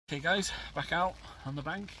Okay guys, back out on the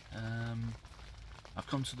bank. I've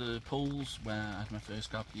come to the pools where I had my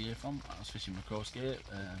first carp gear from. I was fishing my course gear.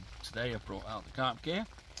 Today I brought out the carp gear.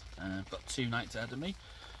 I've got 2 nights ahead of me.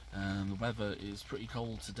 The weather is pretty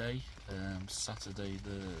cold today, Saturday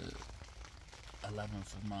the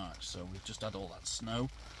 11th of March, so we've just had all that snow.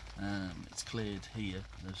 It's cleared here.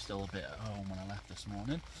 There's still a bit at home when I left this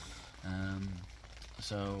morning.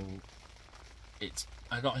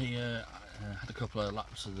 I got here, had a couple of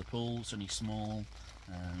laps of the pool. It's only small.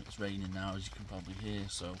 It's raining now, as you can probably hear,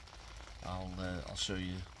 so I'll show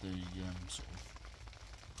you the sort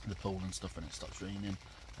of the pool and stuff when it stops raining.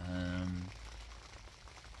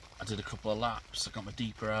 I did a couple of laps, I got my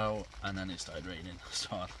deeper out, and then it started raining, so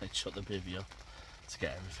I shut the bivvy up to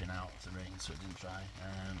get everything out of the rain so it didn't dry.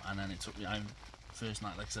 And then it took me, first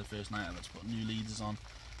night, like I said, first night I had to put new leaders on.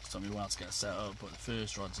 It took me a while to get set up, but the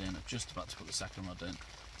first rod's in. I'm just about to put the second rod in.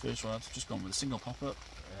 First rod, just gone with a single pop-up.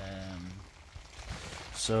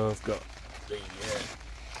 So I've got the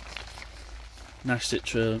Nash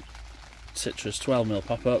Citrus 12mm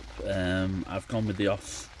pop-up. I've gone with the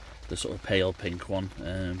sort of pale pink one.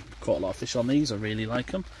 Caught a lot of fish on these, I really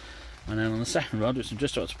like them. And then on the second rod, which I'm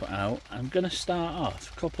just about to put out, I'm going to start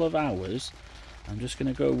off a couple of hours. I'm just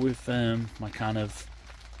going to go with my kind of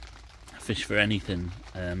fish for anything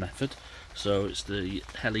method. So it's the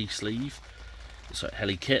heli sleeve, sorry,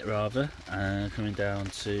 heli kit rather, coming down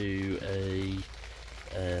to a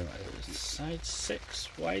size 6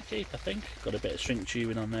 wide gape, I think. Got a bit of shrink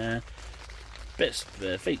tubing on there, bits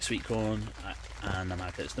of fake sweet corn, and the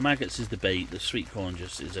maggots. The maggots is the bait. The sweet corn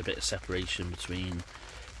just is a bit of separation between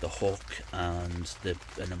the hook and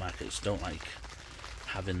the maggots. Don't like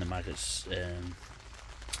having the maggots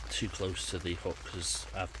too close to the hook, because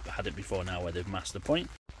I've had it before now where they've masked the point.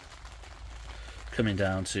 Coming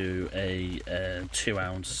down to a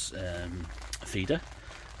 2-ounce feeder.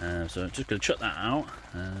 So I'm just going to chuck that out.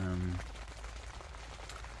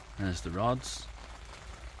 There's the rods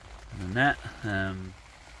and the net.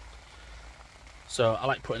 So I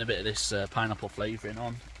like putting a bit of this pineapple flavouring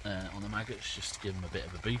on the maggots, just to give them a bit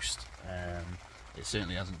of a boost. It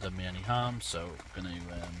certainly hasn't done me any harm, so I'm going to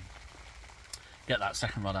get that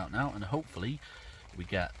second rod out now, and hopefully we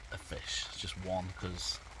get a fish. It's just one,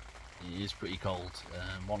 because it is pretty cold.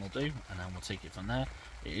 One will do, and then we'll take it from there.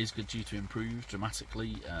 It is good due to improve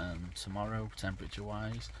dramatically tomorrow, temperature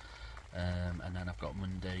wise, and then I've got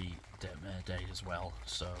Monday day as well.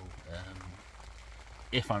 So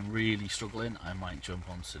if I'm really struggling, I might jump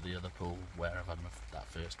onto the other pool where I've had that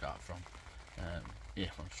first carp from,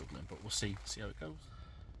 if I'm struggling, but we'll see how it goes.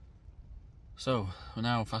 So we're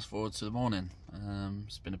now fast forward to the morning.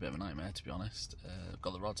 It's been a bit of a nightmare, to be honest.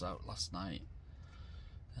 Got the rods out last night,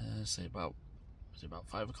 say about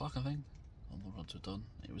 5 o'clock, I think. All the rods were done.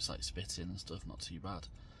 It was like spitting and stuff, not too bad.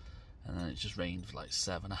 And then it just rained for like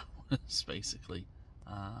 7 hours basically,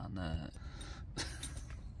 and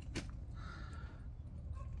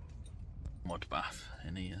mud bath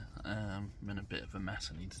in here. I'm in a bit of a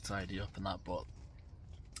mess. I need to tidy up and that, but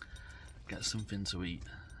get something to eat.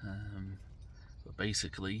 But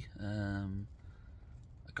basically, I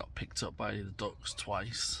got picked up by the ducks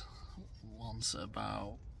twice. Once at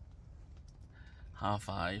about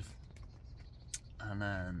 5:30, and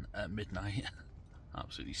then at midnight.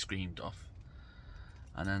 Absolutely screamed off.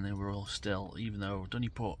 And then they were all still, even though I'd only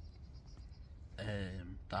put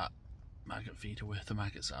that maggot feeder with the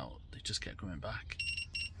maggots out, they just kept coming back.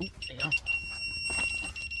 Ooh, there you go.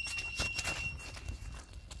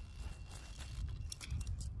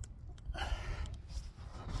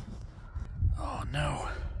 Oh no.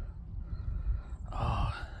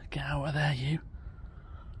 Oh, get out of there, you.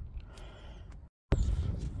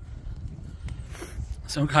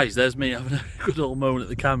 So guys, there's me having a good old moan at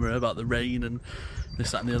the camera about the rain and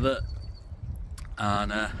this, that and the other.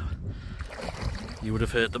 And you would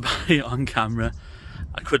have heard the bite on camera.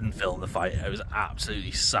 I couldn't film the fight, it was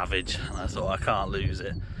absolutely savage, and I thought I can't lose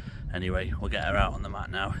it. Anyway, we'll get her out on the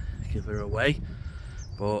mat now, give her away.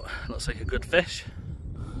 But looks like a good fish.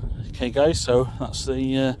 Okay guys, so that's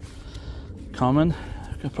the common.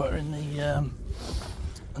 I can put her in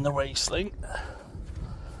the weight sling.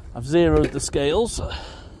 I've zeroed the scales,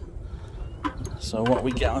 so what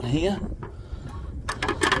we get on here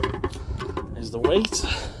is the weight.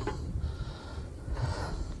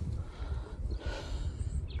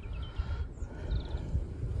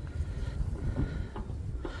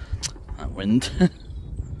 That wind.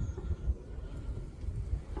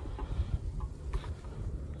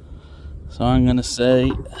 So I'm going to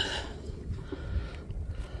say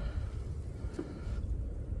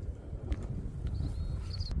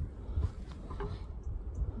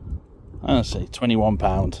I say £21.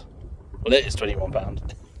 Well, it is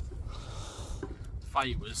 £21.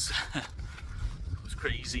 Fight was was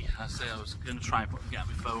crazy. I say I was going to try and get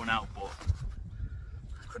my phone out, but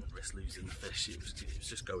I couldn't risk losing the fish. It was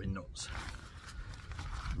just going nuts.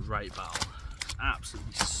 Right battle,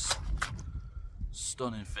 absolutely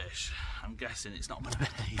stunning fish. I'm guessing it's not going to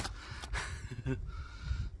behave.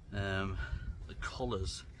 The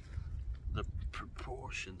colours, the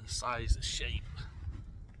proportion, the size, the shape.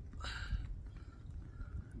 I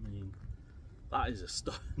mean, that is a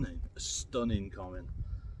stunning common.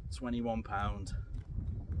 £21.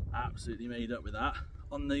 Absolutely made up with that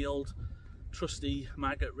on the old trusty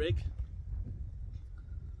maggot rig.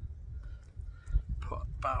 Put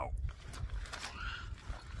about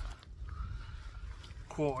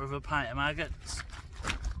quarter of a pint of maggots.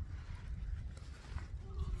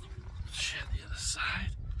 Shit, the other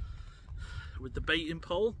side. With the baiting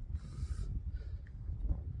pole.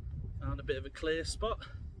 Found a bit of a clear spot.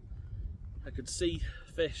 I could see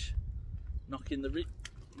fish knocking the reeds.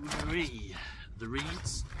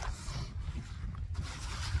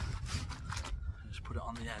 Just put it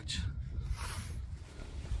on the edge.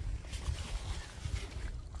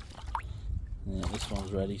 Yeah, this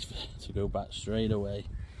one's ready to go back straight away.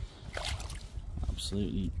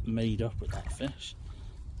 Absolutely made up with that fish.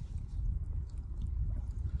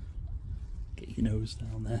 Get your nose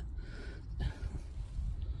down there.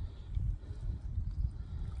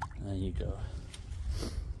 There you go.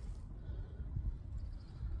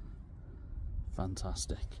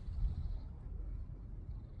 Fantastic.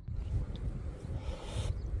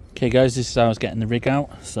 Okay guys, this is how I was getting the rig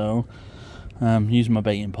out. So using my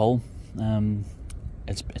baiting pole.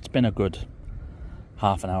 It's been a good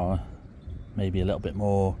half an hour, maybe a little bit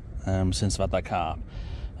more, since I've had that carp.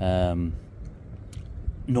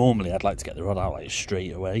 Normally I'd like to get the rod out like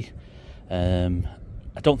straight away.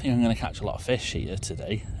 I don't think I'm going to catch a lot of fish here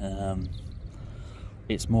today.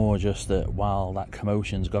 It's more just that while that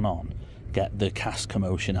commotion's gone on, get the cast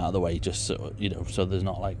commotion out of the way, just so, you know, so there's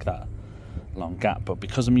not like that long gap. But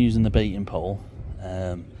because I'm using the baiting pole,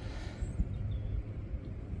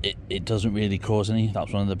 it doesn't really cause any.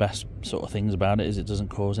 That's one of the best sort of things about it, is it doesn't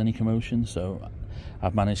cause any commotion. So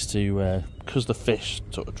I've managed to, because the fish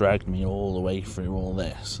sort of dragged me all the way through all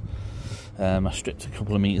this, I stripped a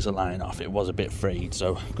couple of meters of line off. It was a bit frayed,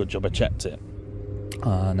 so good job I checked it.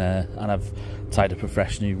 And I've tied up a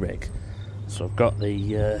fresh new rig. So I've got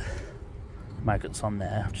the maggots on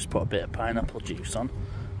there. I've just put a bit of pineapple juice on.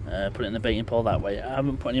 Put it in the baiting pole that way. I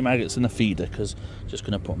haven't put any maggots in the feeder because I'm just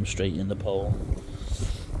going to put them straight in the pole.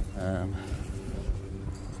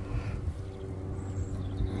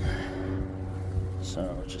 So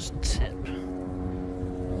I'll just tip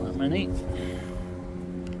that many.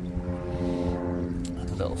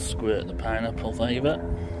 A little squirt of the pineapple flavour.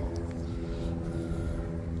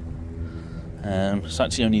 It's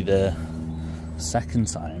actually only the second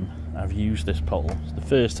time I've used this pole. It's the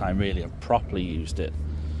first time really I've properly used it.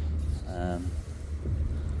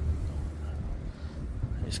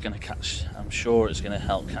 It's going to catch, I'm sure it's going to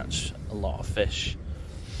help catch a lot of fish,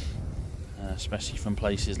 especially from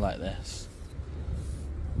places like this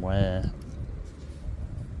where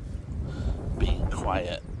being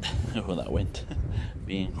quiet, oh that wind,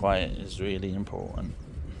 being quiet is really important.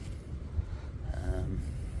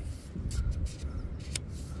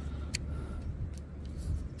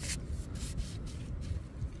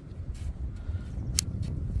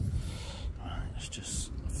 Right, let's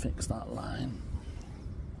just fix that line.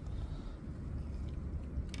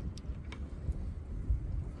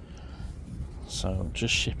 So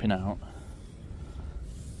just shipping out.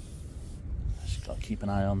 Just got to keep an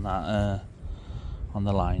eye on that, on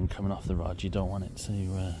the line coming off the rod. You don't want it to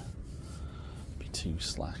be too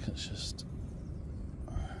slack. It's just,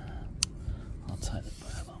 I'll take the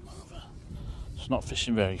bail over. It's not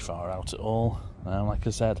fishing very far out at all. Like I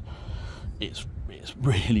said, it's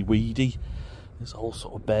really weedy. This whole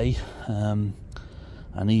sort of bay, and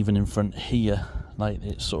even in front here, like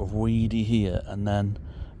it's sort of weedy here, and then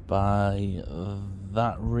by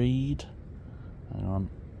that reed, hang on,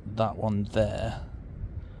 that one there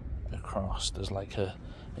across, there's like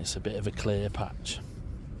it's a bit of a clear patch.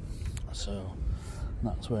 So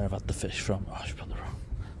that's where I've had the fish from. Oh, I should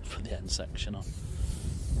put the end section on.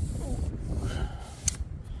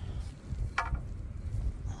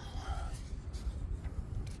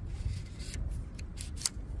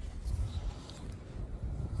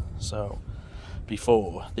 So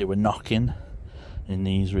before they were knocking in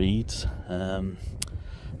these reeds,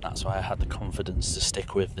 that's why I had the confidence to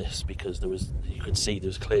stick with this, because you could see there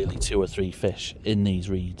was clearly 2 or 3 fish in these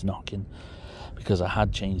reeds knocking, because I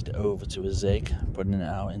had changed it over to a zig, putting it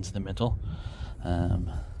out into the middle.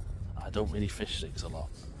 I don't really fish zigs a lot.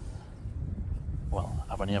 Well,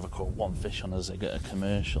 I've only ever caught one fish on a zig at a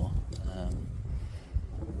commercial.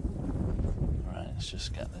 Right, let's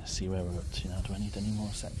just get this, see where we're up to now. Do I need any more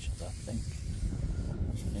sections? I think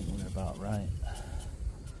we're about right.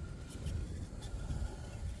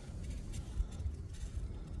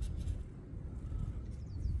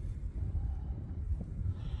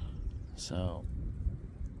 So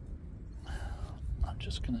I'm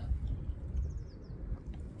just gonna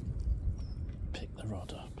pick the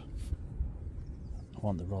rod up. I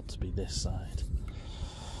want the rod to be this side.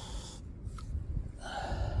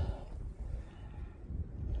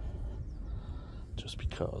 Just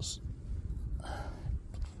because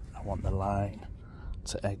I want the line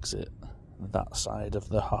to exit that side of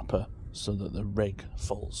the hopper so that the rig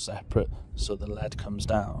falls separate, so the lead comes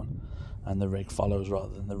down and the rig follows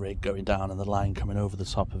rather than the rig going down and the line coming over the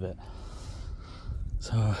top of it.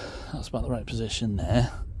 So that's about the right position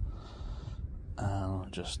there. And I'll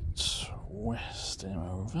just twist him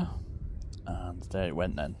over, and there it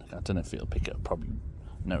went then. I don't know if it'll pick it up, probably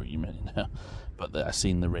know what you mean now, but I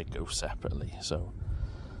seen the rig go separately. So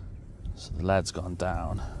the lead's gone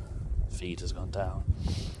down, feed has gone down,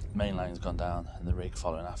 main line's gone down, and the rig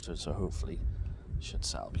following after it, so hopefully it should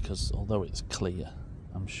settle, because although it's clear,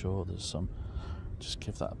 I'm sure there's some. Just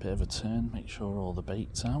give that a bit of a turn, make sure all the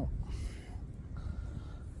bait's out.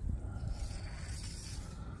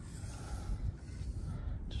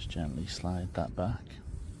 Just gently slide that back.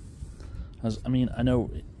 I mean, I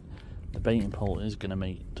know the baiting pole is going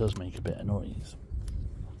to does make a bit of noise.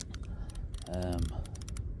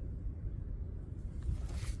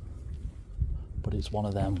 But it's one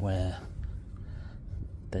of them where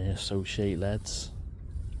they associate leads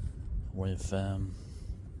with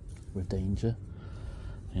danger.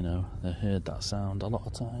 You know, they heard that sound a lot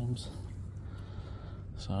of times.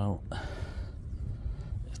 So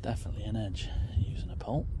it's definitely an edge using a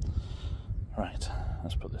pole. Right,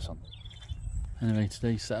 let's put this on. Anyway,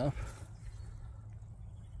 today's setup.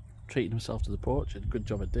 Treated himself to the porch. A good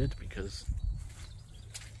job I did, because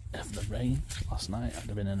of the rain last night. I'd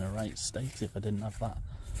have been in a right state if I didn't have that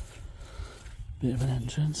bit of an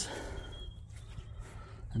entrance.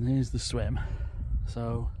 And here's the swim.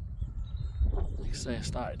 So, like I say, I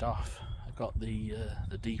started off, I got the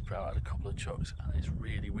deeper out, I had a couple of chucks, and it's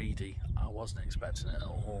really weedy. I wasn't expecting it at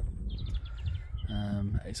all.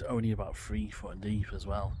 It's only about 3 foot deep as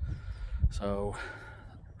well. So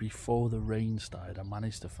before the rain started, I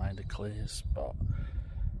managed to find a clear spot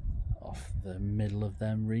off the middle of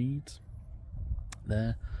them reeds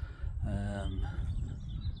there, and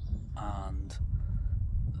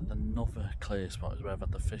another clear spot is where I've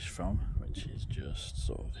had the fish from, which is just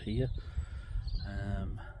sort of here,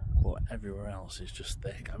 but everywhere else is just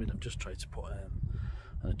thick. I mean, I've just tried to put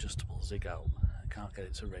an adjustable zig out, I can't get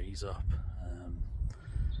it to raise up,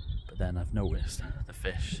 but then I've noticed the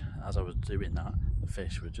fish, as I was doing that, the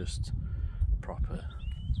fish were just proper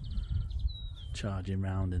charging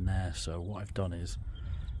round in there. So what I've done is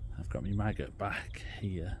I've got my maggot back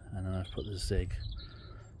here, and then I've put the zig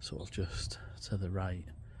sort of just to the right,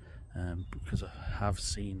 because I have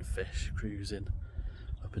seen fish cruising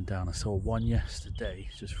up and down. I saw one yesterday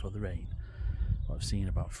just before the rain, but I've seen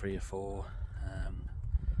about 3 or 4.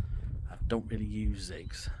 I don't really use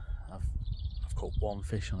zigs. I've caught one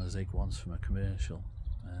fish on a zig once from a commercial,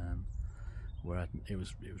 where it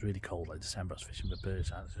was really cold, like December. I was fishing for birds,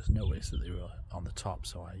 and I just noticed that they were on the top,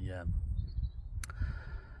 so I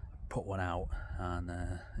put one out, and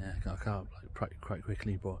yeah, got a carp like quite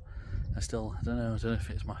quickly. But I don't know if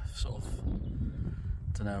it's my sort of,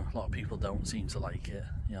 I don't know, a lot of people don't seem to like it.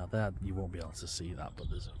 Yeah, there you won't be able to see that, but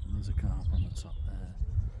there's a carp on the top there.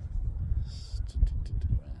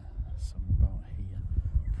 Some about here.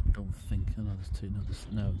 I don't think, oh no, there's 2,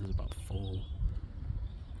 there's about 4.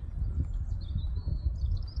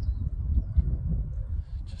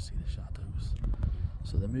 Just see the shadows.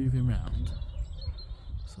 So they're moving round.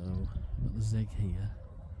 So we've got the zig here,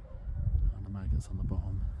 and the maggots on the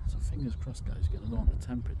bottom. So fingers crossed, guys, get another one. The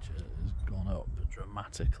temperature has gone up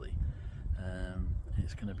dramatically.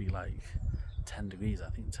 It's going to be like 10 degrees. I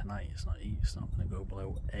think tonight it's not going to go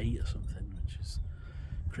below 8 or something, which is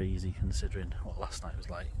crazy considering what last night was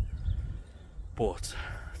like. But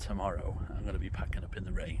tomorrow I'm going to be packing up in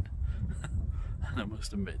the rain. And I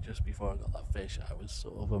must admit, just before I got that fish, I was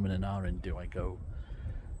sort of umming and ahhing, do I go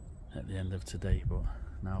at the end of today? But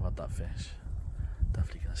now I've had that fish,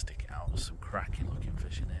 definitely going to stick it out. There's some cracking looking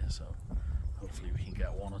fish in here, so hopefully we can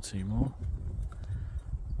get 1 or 2 more.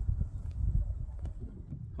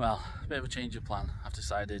 Well, a bit of a change of plan. I've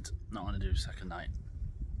decided not going to do second night.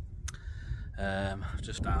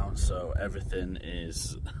 Just down, so everything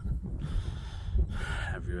is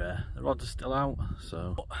everywhere. The rods are still out,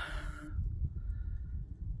 so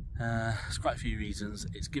there's quite a few reasons.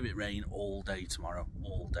 It's give it rain all day tomorrow,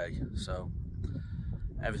 all day, so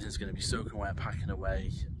everything's going to be soaking wet, packing away.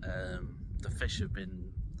 The fish have been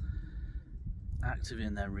active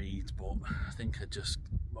in their reeds, but I think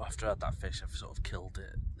after I had that fish, I've sort of killed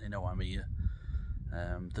it. They know I'm here.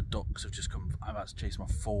 The ducks have just come. I've had to chase them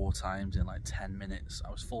off 4 times in like 10 minutes. I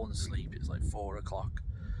was falling asleep. It's like 4 o'clock.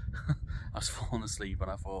 I was falling asleep and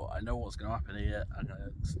I thought, I know what's going to happen here. I'm going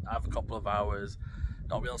to have a couple of hours,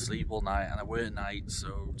 not be able to sleep all night, and I work night,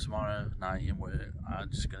 so tomorrow night in work I'm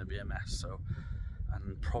just going to be a mess. So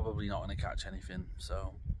I'm probably not going to catch anything.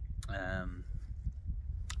 So I'm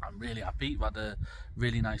really happy. We've had a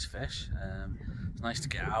really nice fish. It's nice to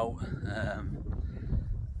get out.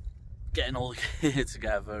 Getting all the gear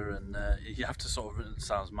together, and you have to sort of, it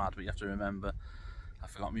sounds mad, but you have to remember I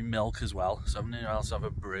forgot my milk as well, so I'm going to also have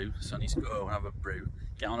a brew, so I need to go home and have a brew,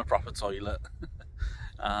 get on a proper toilet,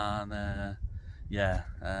 and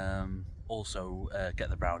also get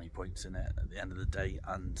the brownie points in it at the end of the day,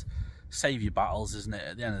 and save your battles, isn't it?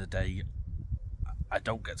 At the end of the day, I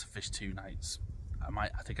don't get to fish 2 nights.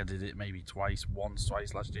 I think I did it maybe twice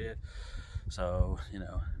last year. So, you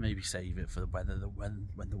know, maybe save it for the weather, when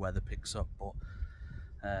the weather picks up. But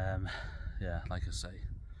yeah, like I say,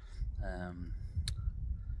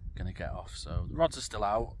 gonna get off. So the rods are still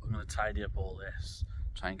out. I'm gonna tidy up all this,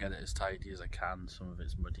 try and get it as tidy as I can. Some of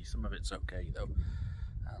it's muddy, some of it's okay though.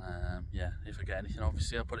 And yeah, if I get anything,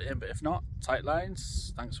 obviously I'll put it in. But if not, tight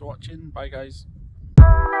lines. Thanks for watching. Bye guys.